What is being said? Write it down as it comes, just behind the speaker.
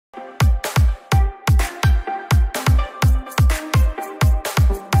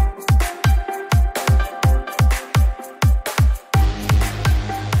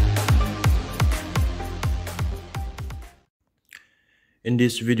In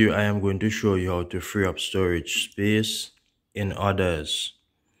this video, I am going to show you how to free up storage space in others.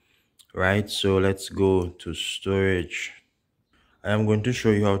 Right, so let's go to storage. I am going to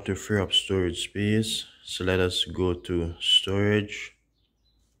show you how to free up storage space. So let us go to storage.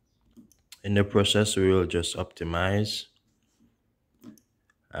 In the process, we will just optimize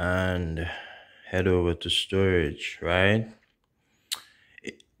and head over to storage, right?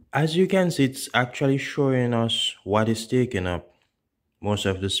 As you can see, it's actually showing us what is taking up most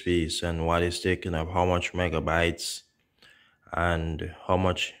of the space and what is taking up how much megabytes and how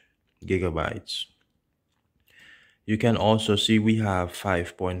much gigabytes. You can also see we have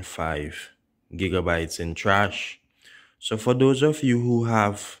 5.5 gigabytes in trash. So for those of you who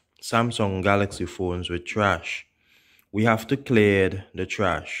have Samsung Galaxy phones with trash, we have to clear the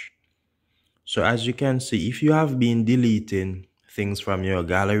trash. So as you can see, if you have been deleting things from your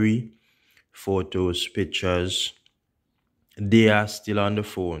gallery, photos, pictures, they are still on the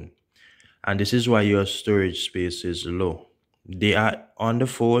phone. And this is why your storage space is low. They are on the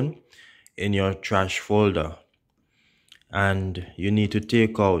phone in your trash folder. And you need to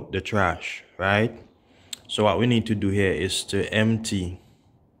take out the trash, right? So what we need to do here is to empty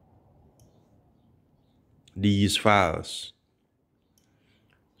these files.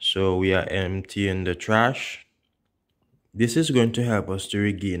 So we are emptying the trash. This is going to help us to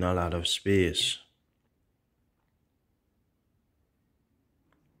regain a lot of space.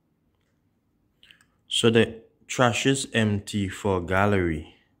 So the trash is empty for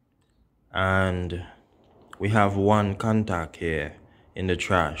gallery. And we have one contact here in the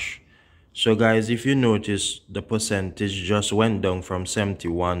trash. So guys, if you notice, the percentage just went down from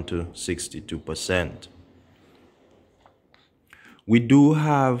 71 to 62%. We do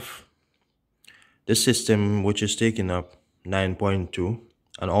have the system which is taking up 9.2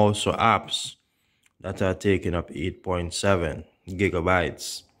 and also apps that are taking up 8.7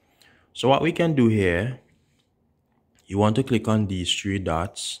 gigabytes. So what we can do here, you want to click on these three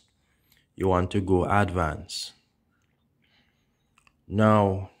dots. You want to go advanced.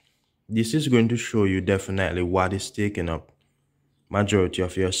 Now, this is going to show you definitely what is taking up majority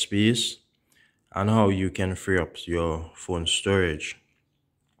of your space and how you can free up your phone storage.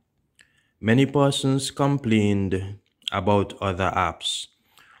 Many persons complained about other apps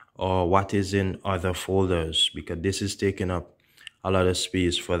or what is in other folders because this is taking up a lot of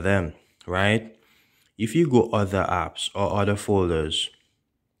space for them, right? If you go other apps or other folders,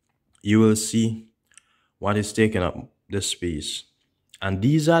 you will see what is taking up the space. And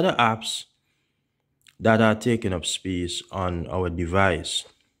these are the apps that are taking up space on our device.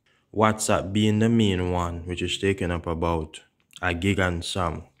 WhatsApp being the main one, which is taking up about a gig and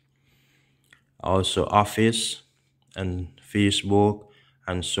some. Also Office and Facebook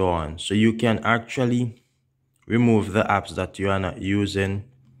and so on. So you can actually remove the apps that you are not using.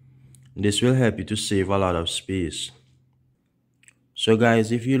 This will help you to save a lot of space. So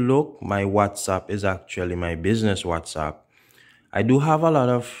guys, if you look, my WhatsApp is actually my business WhatsApp. I do have a lot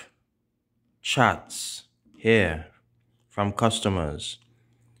of chats here from customers.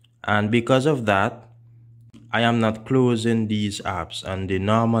 And because of that, I am not closing these apps and they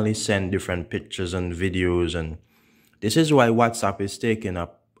normally send different pictures and videos. And this is why WhatsApp is taking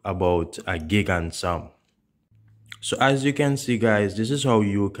up about a gig and some. So as you can see guys, this is how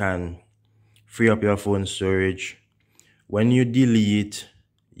you can free up your phone storage. When you delete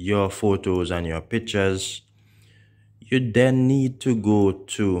your photos and your pictures, you then need to go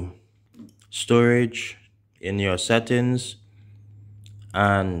to storage in your settings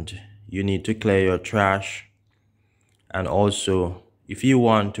and you need to clear your trash. And also, if you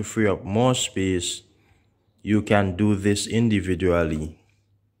want to free up more space, you can do this individually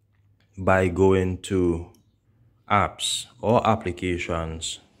by going to apps or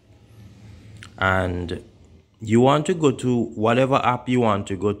applications. And you want to go to whatever app you want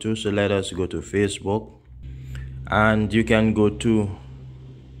to go to. So let us go to Facebook. And you can go to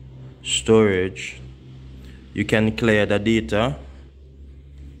storage. You can clear the data.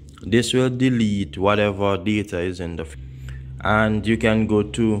 This will delete whatever data is in the. And you can go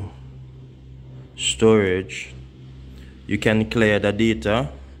to storage. You can clear the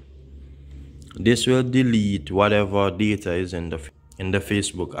data. This will delete whatever data is in the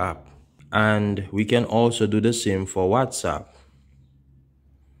Facebook app. And we can also do the same for WhatsApp.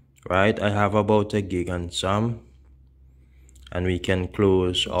 Right? I have about a gig and some. And we can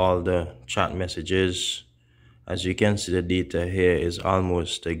close all the chat messages. As you can see, the data here is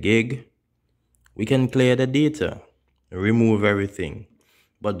almost a gig. We can clear the data, remove everything.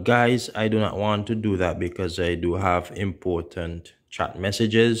 But guys, I do not want to do that because I do have important chat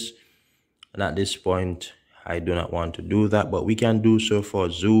messages. And at this point, I do not want to do that, but we can do so for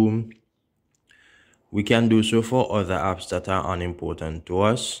Zoom. We can do so for other apps that are unimportant to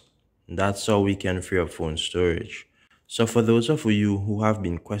us. That's how we can free up phone storage. So for those of you who have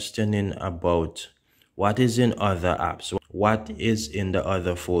been questioning about what is in other apps, what is in the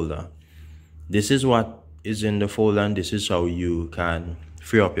other folder, this is what is in the folder, and this is how you can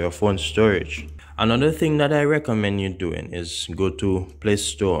free up your phone storage. Another thing that I recommend you doing is go to Play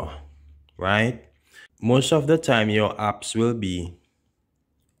Store, right? Most of the time your apps will be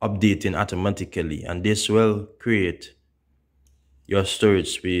updating automatically, and this will create your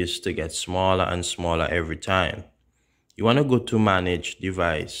storage space to get smaller and smaller every time. You want to go to Manage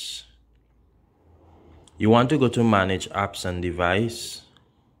Device. You want to go to Manage Apps and Device.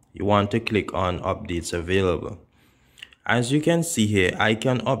 You want to click on Updates Available. As you can see here, I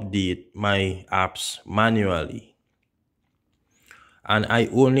can update my apps manually. And I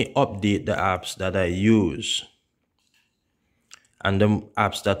only update the apps that I use and the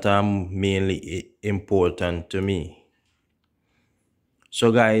apps that are mainly important to me.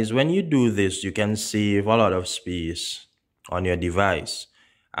 So guys, when you do this, you can save a lot of space on your device.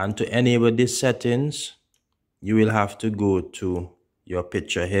 And to enable these settings, you will have to go to your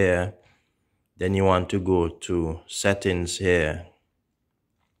picture here. Then you want to go to Settings here.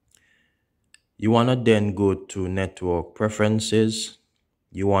 You want to then go to Network Preferences.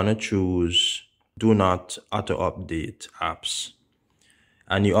 You want to choose Do Not Auto Update Apps.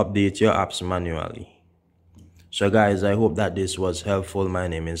 And you update your apps manually. So guys, I hope that this was helpful. My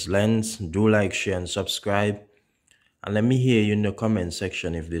name is Lens. Do like, share, and subscribe. And let me hear you in the comment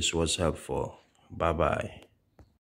section if this was helpful. Bye-bye.